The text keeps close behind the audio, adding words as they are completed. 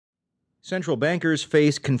Central bankers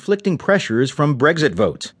face conflicting pressures from Brexit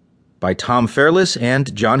vote, by Tom Fairless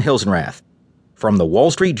and John Hilsenrath. From the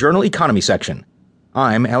Wall Street Journal Economy section,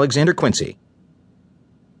 I'm Alexander Quincy.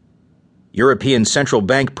 European Central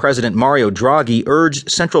Bank President Mario Draghi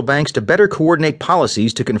urged central banks to better coordinate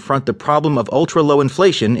policies to confront the problem of ultra-low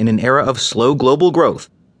inflation in an era of slow global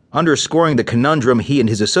growth, underscoring the conundrum he and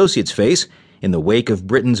his associates face in the wake of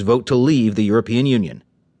Britain's vote to leave the European Union.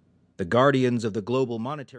 The guardians of the global monetary